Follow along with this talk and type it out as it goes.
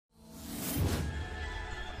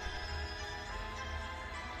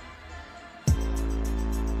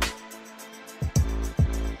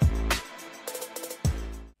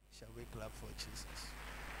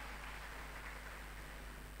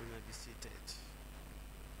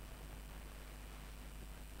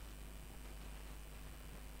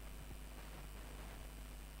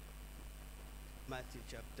Matthew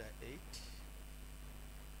chapter 8,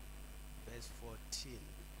 verse 14.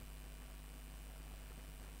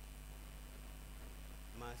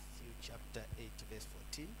 Matthew chapter 8, verse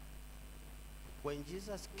 14. When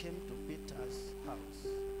Jesus came to Peter's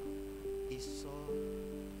house, he saw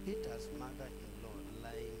Peter's mother-in-law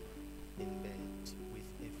lying in bed with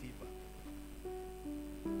a fever.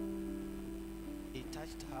 He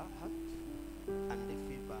touched her heart, and the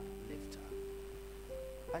fever left her.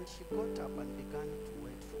 And she got up and began to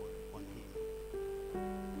wait on him.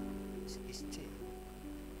 Still,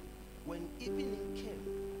 when evening came,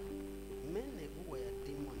 many who were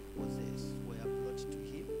demon-possessed were brought to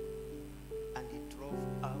him, and he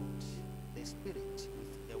drove out the spirit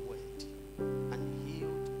with a word and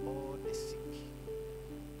healed all the sick.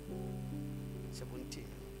 17.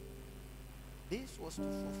 This was to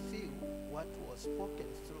fulfill what was spoken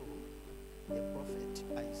through the prophet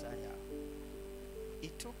Isaiah. He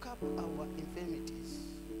took up our infirmities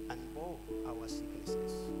and bore our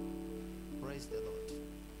sicknesses. Praise the Lord.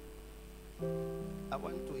 I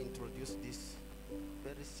want to introduce this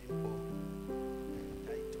very simple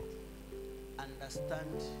title.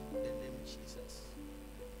 Understand the name Jesus.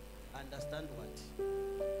 Understand what?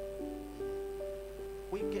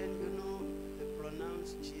 We can,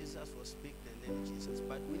 pronounce Jesus or speak the name Jesus,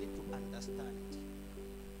 but we need to understand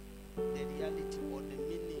the reality or the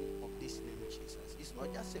meaning of this name Jesus. It's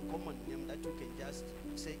not just a common name that you can just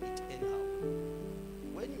say it anyhow.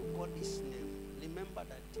 When you call this name, remember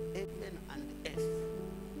that heaven and earth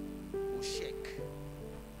will shake,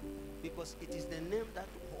 because it is the name that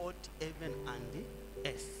holds heaven and the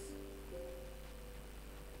earth.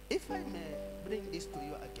 If I may bring this to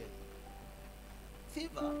you again,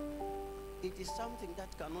 fever, it is something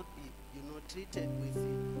that cannot be, treated with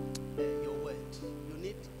your word. You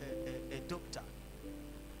need a doctor.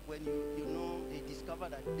 When they discover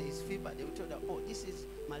that there is fever, they will tell you, oh, this is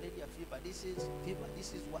malaria fever, this is fever,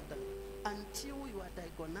 this is what. Until you are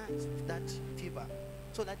diagnosed with that fever,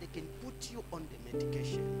 so that they can put you on the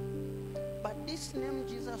medication. But this name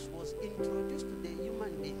Jesus was introduced to the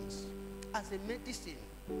human beings as a medicine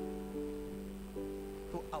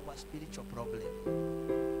to our spiritual problem.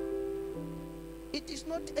 It is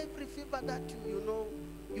not every fever that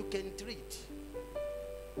you can treat.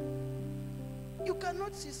 You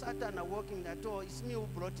cannot see Satan walking that, oh, it's me who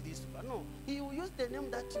brought this fever. No, he will use the name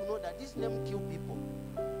that you know that this name kills people.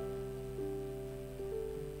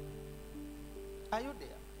 Are you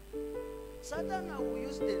there? Satan will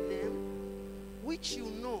use the name which you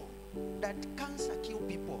know that cancer kills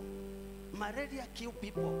people, malaria kills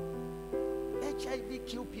people, HIV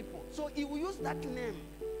kills people. So he will use that name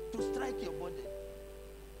to strike your body.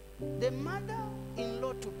 The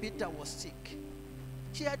mother-in-law to Peter was sick.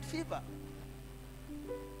 She had fever.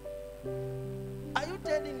 Are you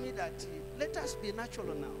telling me that let us be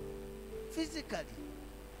natural now? Physically,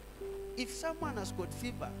 if someone has got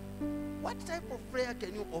fever, what type of prayer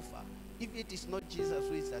can you offer if it is not Jesus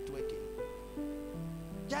who is at work in?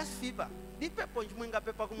 Just fever.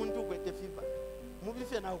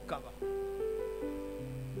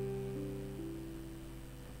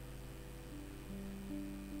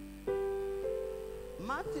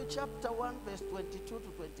 Matthew chapter 1 verse 22 to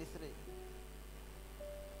 23.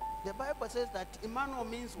 The Bible says that Emmanuel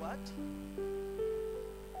means what?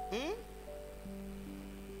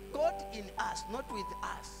 God in us, not with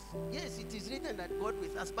us. Yes, it is written that God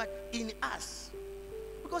with us, but in us.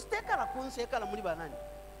 Because tekala kunse kala muri banani.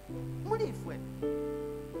 Muri ifwe.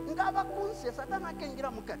 Ngaba kunse satana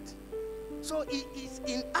kengira mukati. So he is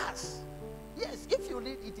in us. Yes, if you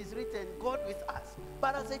read, it is written God with us.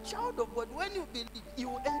 But as a child of God, when you believe, he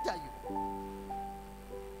will enter you.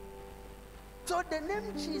 So the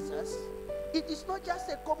name Jesus, it is not just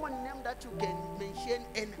a common name that you can mention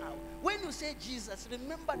anyhow. When you say Jesus,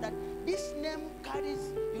 remember that this name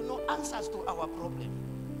carries, answers to our problem.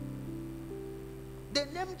 The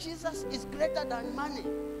name Jesus is greater than money.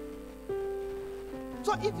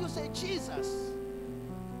 So if you say Jesus,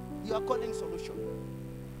 you are calling solution.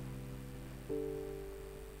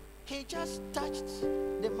 He just touched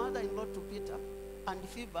the mother-in-law to Peter, and the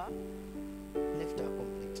fever left her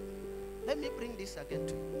completely. Let me bring this again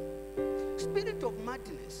to you. Spirit of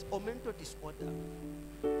madness or mental disorder.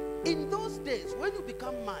 In those days, when you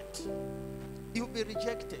become mad, you'll be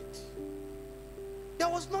rejected. There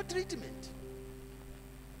was no treatment.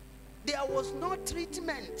 There was no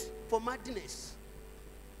treatment for madness.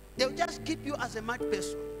 They'll just keep you as a mad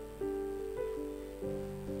person.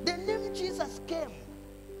 The name Jesus came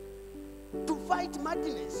to fight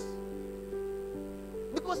madness.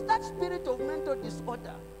 Because that spirit of mental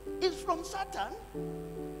disorder is from Satan.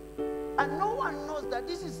 And no one knows that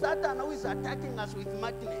this is Satan who is attacking us with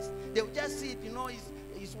madness. They will just see it,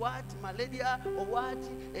 is what? Malaria or what?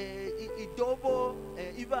 Idobo,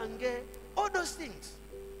 Ivange, all those things.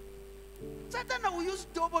 Satan will use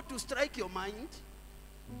Dobo to strike your mind.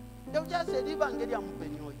 They will just say, Ivange,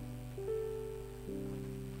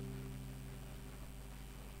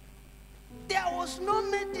 there was no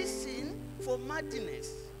medicine for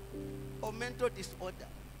madness or mental disorder.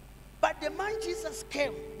 But the man Jesus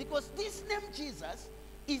came, because this name Jesus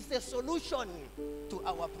is the solution to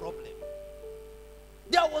our problem.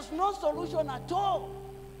 There was no solution at all.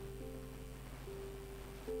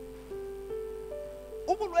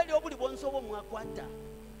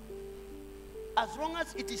 As long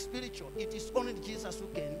as it is spiritual, it is only Jesus who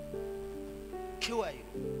can cure you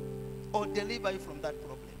or deliver you from that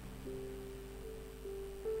problem.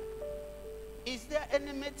 Is there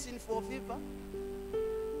any medicine for fever?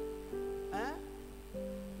 Huh?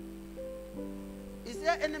 Is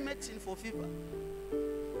there any medicine for fever?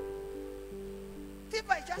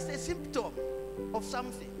 Fever is just a symptom of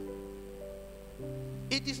something.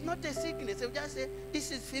 It is not a sickness. They will just say,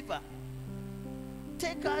 this is fever.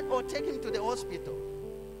 Take her or take him to the hospital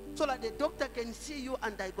so that the doctor can see you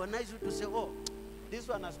and diagnose you to say, oh, this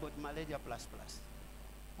one has got malaria plus.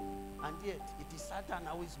 And yet, it is Satan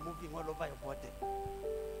who is moving all over your body.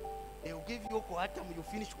 They will give you coatum, you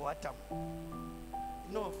finish coatum.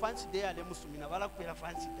 Fancy day,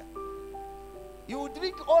 fancy day. You will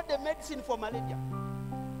drink all the medicine for malaria.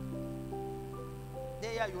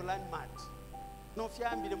 There you learn mad. No fear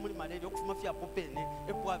malaria.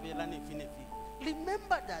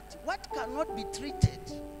 Remember that what cannot be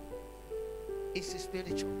treated is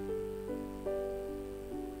spiritual.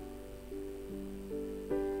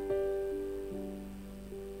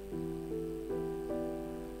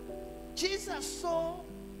 Jesus saw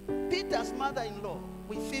Peter's mother-in-law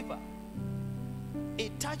with fever. He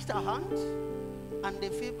touched her hand and the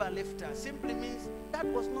fever left her. Simply means that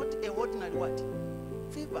was not an ordinary what?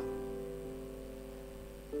 Fever.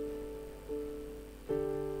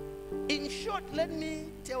 In short, let me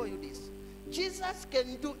tell you this. Jesus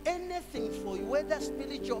can do anything for you, whether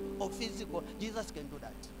spiritual or physical. Jesus can do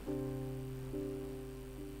that.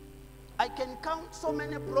 I can count so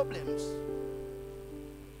many problems.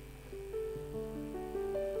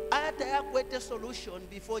 I had to wait a solution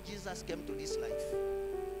before Jesus came to this life.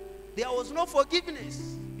 There was no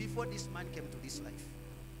forgiveness before this man came to this life.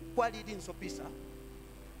 Quality in Sopisa.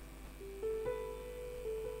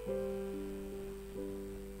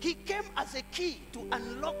 He came as a key to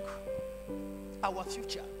unlock our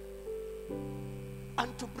future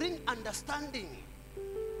and to bring understanding.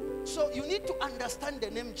 So you need to understand the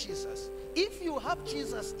name Jesus. If you have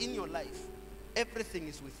Jesus in your life, everything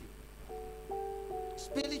is with you.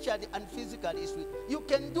 Spiritually and physically is with you. You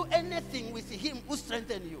can do anything with him who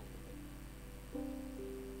strengthens you.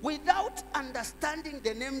 Without understanding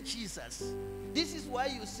the name Jesus, this is why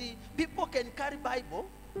you see people can carry Bible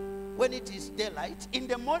when it is daylight. In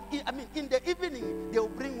the morning, in the evening, they'll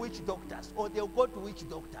bring witch doctors or they'll go to witch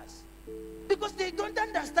doctors because they don't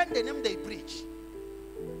understand the name they preach.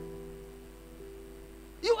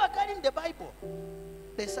 You are carrying the Bible.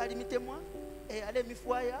 In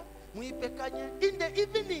the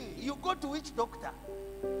evening, you go to witch doctor.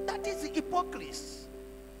 That is hypocrisy.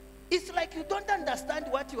 It's like you don't understand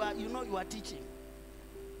what you are teaching.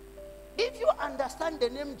 If you understand the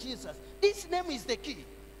name Jesus, this name is the key.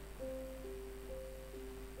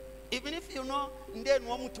 Even if you know,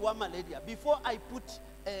 before I put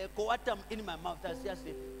coatum in my mouth, I just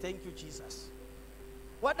say, thank you, Jesus.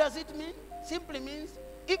 What does it mean? Simply means,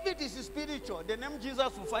 if it is spiritual, the name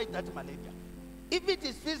Jesus will fight that malaria. If it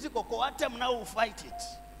is physical, coatum now will fight it.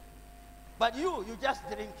 But you just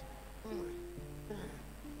drink.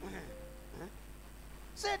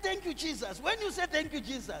 Say thank you, Jesus. When you say thank you,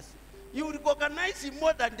 Jesus, you recognize him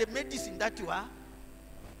more than the medicine that you are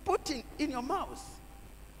putting in your mouth.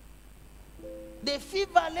 The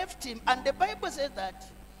fever left him, and the Bible says that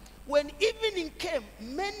when evening came,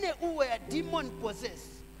 many who were demon possessed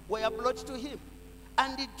were brought to him,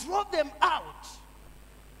 and he drove them out.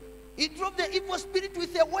 He drove the evil spirit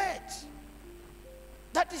with a word.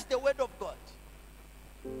 That is the word of God.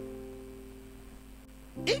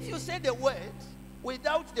 If you say the word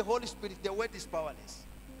without the Holy Spirit, the word is powerless.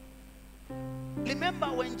 Remember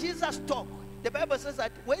when Jesus talked, the Bible says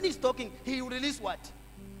that when he's talking, he will release what?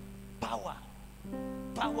 Power.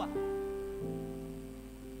 Power.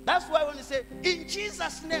 That's why when you say, in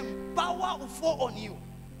Jesus' name, power will fall on you.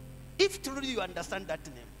 If truly you understand that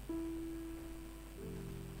name.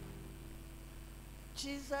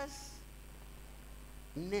 Jesus'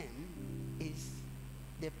 name is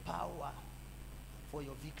the power for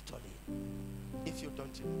your victory. If you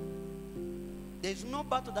don't know, there's no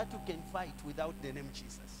battle that you can fight without the name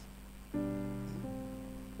Jesus.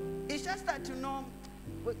 It's just that, you know,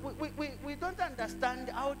 we don't understand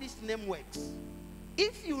how this name works.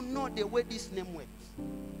 If you know the way this name works,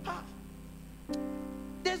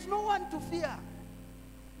 there's no one to fear.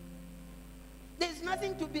 There's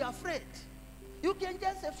nothing to be afraid. You can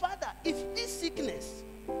just say, Father, if this sickness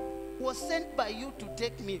was sent by you to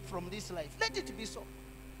take me from this life, let it be so.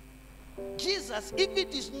 Jesus, if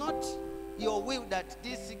it is not your will that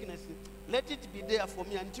this sickness, let it be there for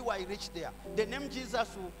me until I reach there. The name Jesus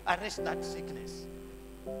will arrest that sickness.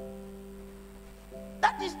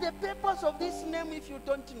 That is the purpose of this name. If you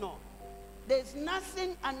don't know, there's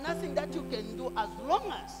nothing and nothing that you can do as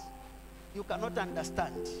long as you cannot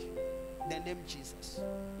understand the name Jesus.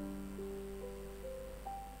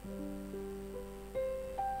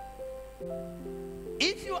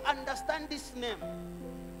 If you understand this name,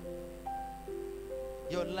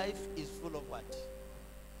 your life is full of what?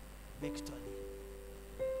 Victory.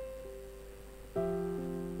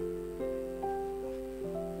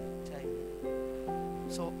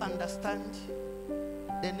 So understand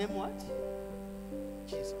the name what?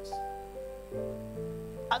 Jesus.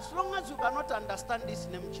 As long as you cannot understand this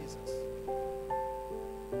name Jesus,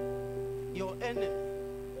 your enemy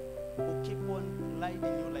will keep on lying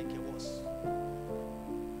you like a horse,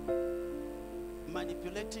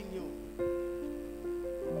 manipulating you.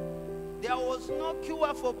 There was no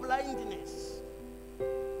cure for blindness.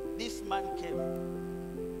 This man came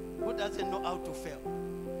who doesn't know how to fail.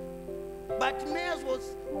 Bartimaeus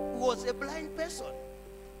was a blind person.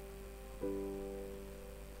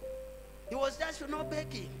 He was just, you know,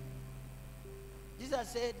 begging. Jesus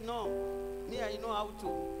said, no, me, I know how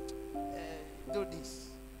to do this.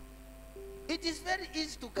 It is very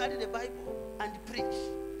easy to carry the Bible and preach.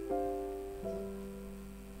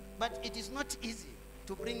 But it is not easy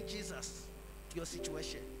to bring Jesus to your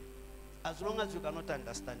situation as long as you cannot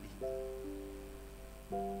understand it.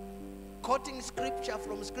 Quoting scripture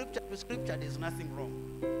from scripture to scripture, there's nothing wrong.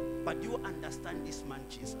 But you understand this man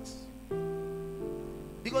Jesus.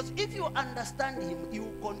 Because if you understand him, he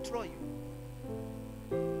will control you.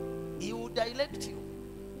 He will direct you.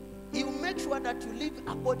 He will make sure that you live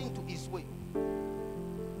according to his way.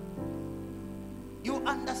 You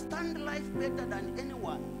understand life better than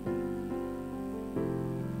anyone.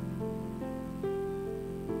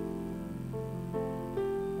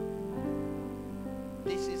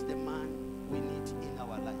 This is the man we need in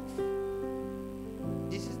our life.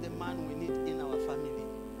 This is the man we need in our family.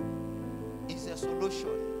 It's a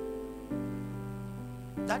solution.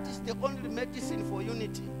 That is the only medicine for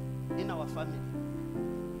unity in our family.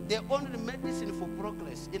 The only medicine for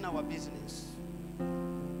progress in our business.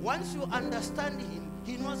 Once you understand him,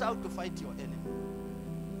 he knows how to fight your enemy.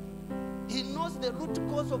 He knows the root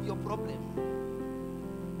cause of your problem.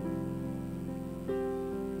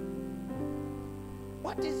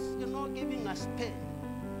 What is, you know, giving us pain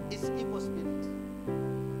is evil spirit.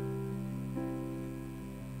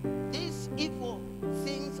 These evil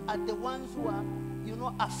things are the ones who are, you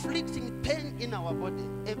know, afflicting pain in our body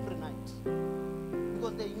every night.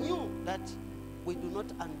 Because they knew that we do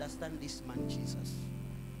not understand this man Jesus.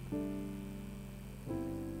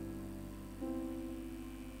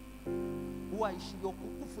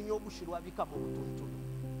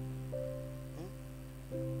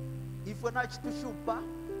 If we're not to shupa,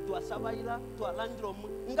 to a savaila, to a landrom,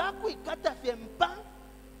 Ngaku kata fiempa,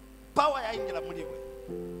 power ya ingila muliwe.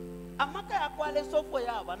 Amaka ya kwale sofo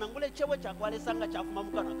yaba, nangule chewe cha kwale sanga chafu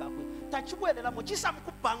mamuka na kakwe. Tachibwele la mochisa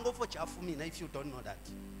mkupango fo chafu mina, if you don't know that.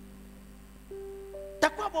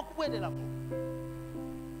 Takwa bokubwele la mu.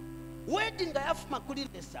 Wedding yafu makuli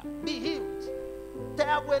lesa, be healed.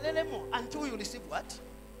 Tayabwelele mo until you receive what?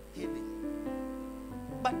 Healing.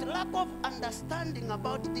 But lack of understanding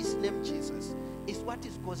about this name Jesus is what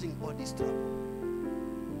is causing all this trouble.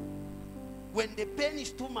 When the pain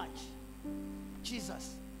is too much,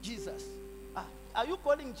 Jesus. Are you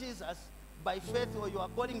calling Jesus by faith or you are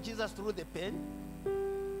calling Jesus through the pain?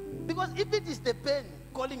 Because if it is the pain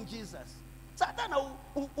calling Jesus, Satan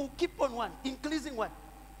will keep on one, increasing one.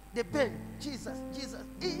 The pain, Jesus.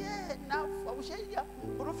 Yeah, now,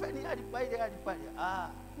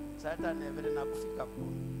 Satan never nakufika.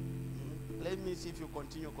 Let me see if you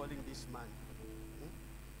continue calling this man.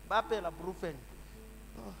 Bapela Brufen.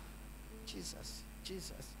 Oh, Jesus.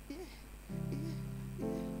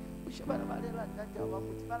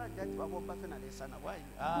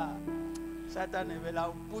 Satan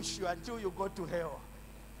will push you until you go to hell.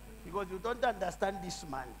 Because you don't understand this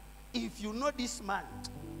man. If you know this man,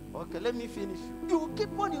 Okay, let me finish. You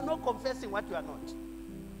keep on, confessing what you are not.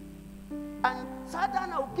 And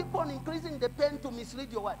Satan will keep on increasing the pain to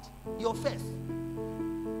mislead your what? Your faith.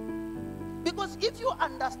 Because if you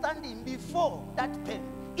understand him before that pain,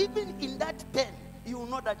 even in that pain, you will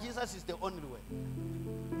know that Jesus is the only way.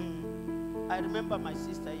 I remember my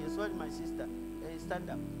sister. Yes, well, my sister. Stand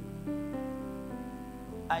up.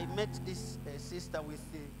 I met this sister with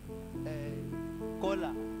the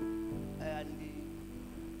collar, and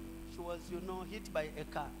she was, hit by a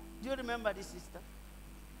car. Do you remember this sister?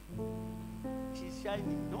 She's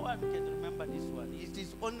shining. No one can remember this one. It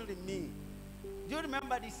is only me. Do you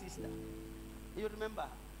remember this sister? You remember?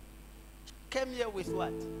 Came here with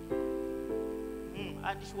what?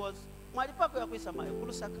 And she was.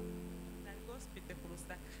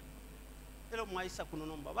 Hello, my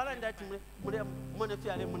sakunomba. Wala ndati mune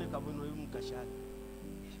fiale mune kabuno yumkashani.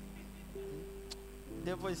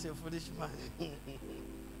 Devil is a foolish man.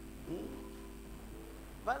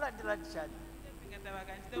 Wala ndilachani.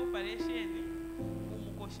 Ngatabakanjite operation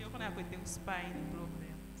umukoshe okona kwete spine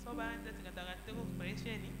problem. So banda tingatagate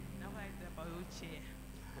operation na kwaita pa wheelchair.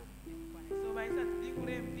 So baisa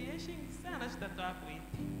tikure mpieshi sana chitatu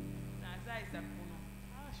akwete. Na zaisa kuno.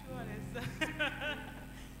 Sure.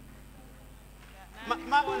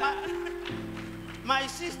 My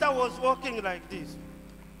sister was walking like this.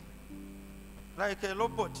 Like a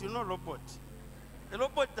robot, robot. A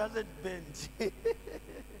robot doesn't bend.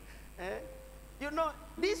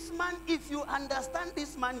 This man, if you understand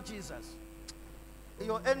this man Jesus,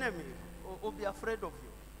 your enemy will be afraid of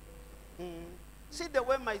you. See the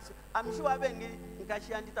way I'm sure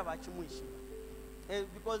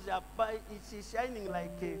because it's shining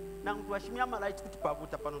like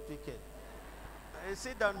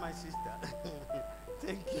sit down, my sister.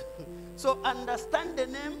 Thank you. So understand the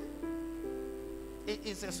name. It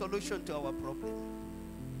is a solution to our problem.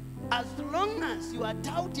 As long as you are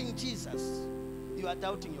doubting Jesus, you are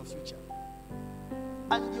doubting your future.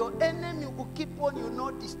 And your enemy will keep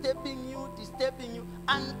on, disturbing you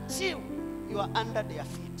until you are under their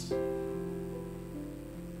feet.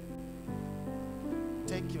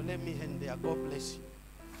 Thank you. Let me end there. God bless you.